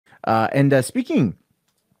And speaking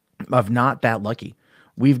of not that lucky,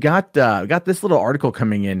 we've got this little article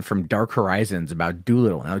coming in from Dark Horizons about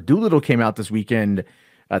Dolittle. Now, Dolittle came out this weekend.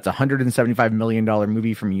 It's a $175 million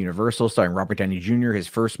movie from Universal, starring Robert Downey Jr., his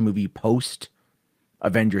first movie post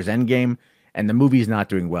Avengers Endgame, and the movie's not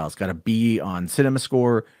doing well. It's got a B on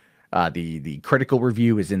CinemaScore. The critical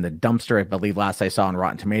review is in the dumpster. I believe last I saw on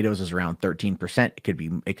Rotten Tomatoes is around 13%.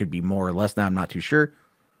 It could be more or less now. I'm not too sure.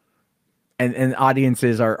 And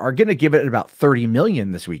audiences are going to give it about 30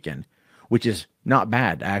 million this weekend, which is not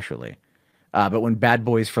bad actually. But when Bad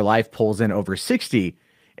Boys for Life pulls in over 60,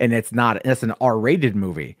 and that's an R-rated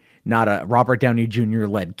movie, not a Robert Downey Jr.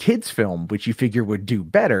 led kids film, which you figure would do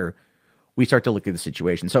better, we start to look at the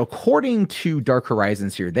situation. So according to Dark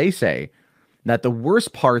Horizons here, they say that the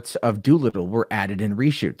worst parts of Dolittle were added in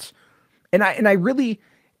reshoots. And I really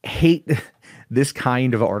hate this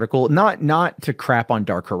kind of article, not to crap on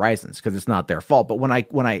Dark Horizons because it's not their fault, but when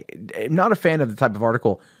I am not a fan of the type of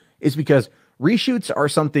article is because reshoots are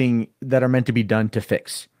something that are meant to be done to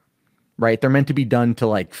fix, right? They're meant to be done to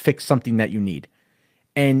like fix something that you need.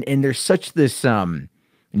 And there's such this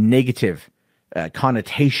negative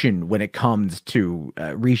connotation when it comes to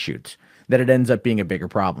reshoots that it ends up being a bigger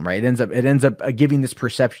problem, right? It ends up giving this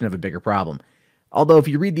perception of a bigger problem. Although if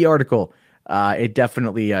you read the article, it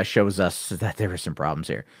definitely shows us that there are some problems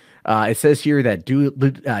here. It says here that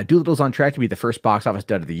Doolittle's on track to be the first box office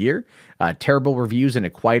dud of the year. Terrible reviews and a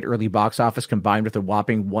quiet early box office combined with a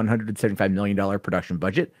whopping $175 million production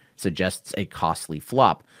budget suggests a costly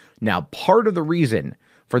flop. Now, part of the reason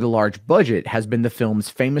for the large budget has been the film's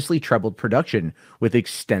famously trebled production with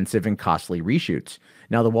extensive and costly reshoots.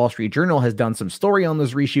 Now, the Wall Street Journal has done some story on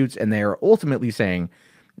those reshoots, and they are ultimately saying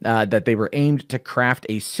that they were aimed to craft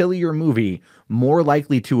a sillier movie more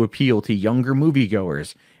likely to appeal to younger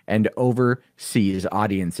moviegoers and overseas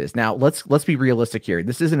audiences. Now, let's be realistic here.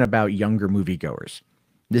 This isn't about younger moviegoers.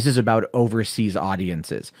 This is about overseas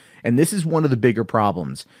audiences, and this is one of the bigger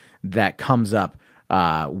problems that comes up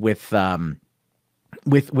with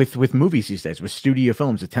movies these days, with studio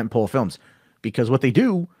films, with tentpole films, because what they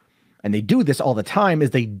do, and they do this all the time,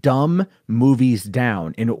 is they dumb movies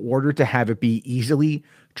down in order to have it be easily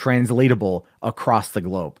translatable across the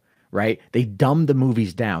globe, right? They dumb the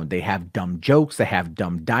movies down. They have dumb jokes. They have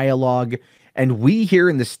dumb dialogue. And we here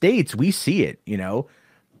in the States, we see it,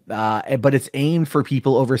 but it's aimed for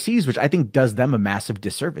people overseas, which I think does them a massive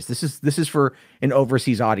disservice. This is for an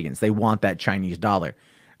overseas audience. They want that Chinese dollar.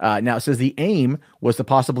 Now, it says the aim was to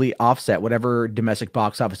possibly offset whatever domestic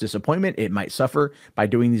box office disappointment it might suffer by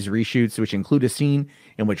doing these reshoots, which include a scene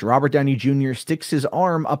in which Robert Downey Jr. sticks his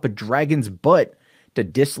arm up a dragon's butt to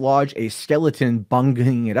dislodge a skeleton,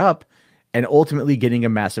 bunging it up, and ultimately getting a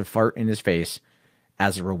massive fart in his face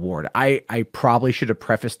as a reward. I probably should have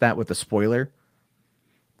prefaced that with a spoiler.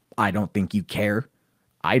 I don't think you care.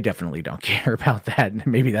 I definitely don't care about that.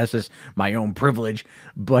 Maybe that's just my own privilege,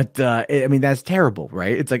 but I mean, that's terrible,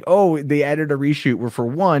 right? It's like, oh, they added a reshoot where, for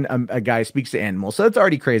one, a guy speaks to animals, so that's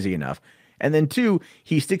already crazy enough. And then two,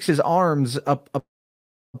 he sticks his arms up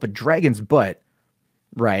a dragon's butt,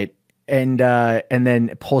 right? And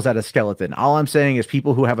then pulls out a skeleton. All I'm saying is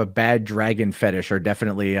people who have a bad dragon fetish are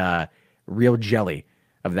definitely real jelly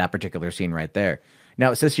of that particular scene right there.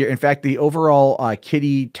 Now, it says here, in fact, the overall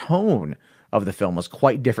kiddie tone of the film was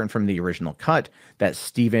quite different from the original cut that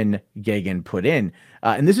Stephen Gaghan put in.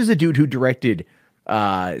 And this is a dude who directed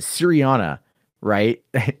Syriana, right?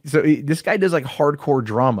 So this guy does like hardcore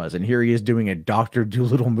dramas, and here he is doing a Dr.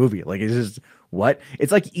 Dolittle movie. Like, it's just, what?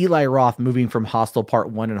 It's like Eli Roth moving from Hostel Part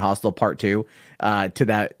 1 and Hostel Part 2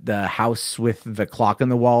 to the house with the clock on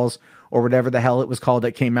the walls, or whatever the hell it was called,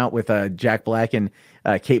 that came out with Jack Black and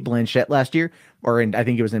Kate Blanchett last year, I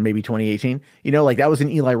think it was in maybe 2018. Like, that was an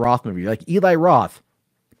Eli Roth movie. Like, Eli Roth,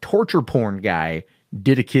 torture porn guy,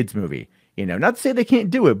 did a kids movie. Not to say they can't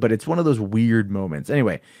do it, but it's one of those weird moments.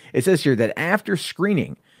 Anyway, it says here that after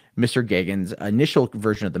screening Mr. Gaghan's initial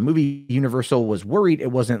version of the movie, Universal was worried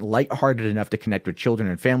it wasn't lighthearted enough to connect with children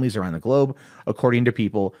and families around the globe, according to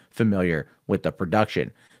people familiar with the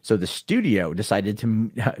production. So the studio decided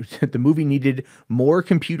the movie needed more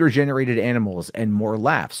computer-generated animals and more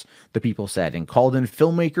laughs, the people said, and called in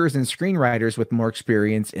filmmakers and screenwriters with more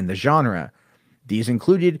experience in the genre. These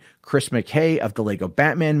included Chris McKay of the Lego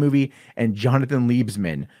Batman movie and Jonathan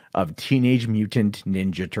Liebsman of Teenage Mutant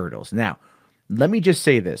Ninja Turtles. Now, let me just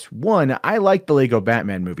say this. One, I like the Lego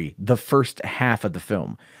Batman movie, the first half of the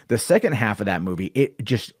film. The second half of that movie, it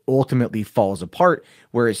just ultimately falls apart,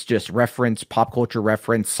 where it's just reference, pop culture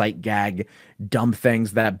reference, sight gag, dumb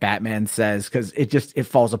things that Batman says, because it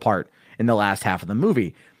falls apart in the last half of the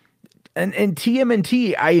movie. And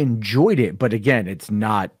TMNT, I enjoyed it, but again, it's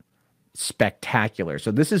not spectacular.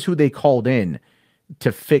 So this is who they called in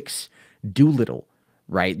to fix Dolittle,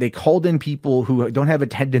 right? They called in people who don't have a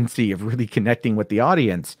tendency of really connecting with the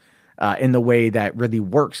audience in the way that really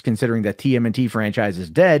works, considering that TMNT franchise is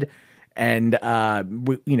dead. And,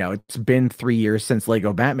 it's been 3 years since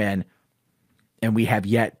Lego Batman, and we have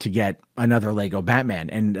yet to get another Lego Batman.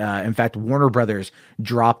 And in fact, Warner Brothers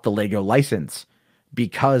dropped the Lego license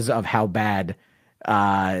because of how bad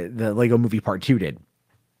the Lego Movie Part 2 did.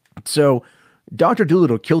 So Dr.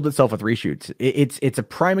 Dolittle killed itself with reshoots. It's a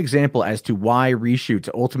prime example as to why reshoots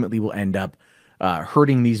ultimately will end up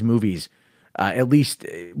hurting these movies, at least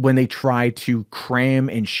when they try to cram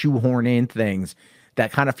and shoehorn in things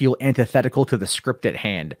that kind of feel antithetical to the script at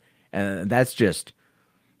hand. And that's just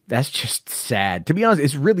sad. To be honest,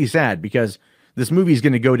 it's really sad because this movie is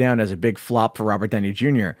going to go down as a big flop for Robert Downey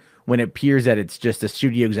Jr. when it appears that it's just the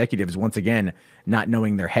studio executives once again not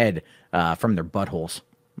knowing their head from their buttholes,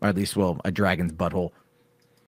 or at least, well, a dragon's butthole.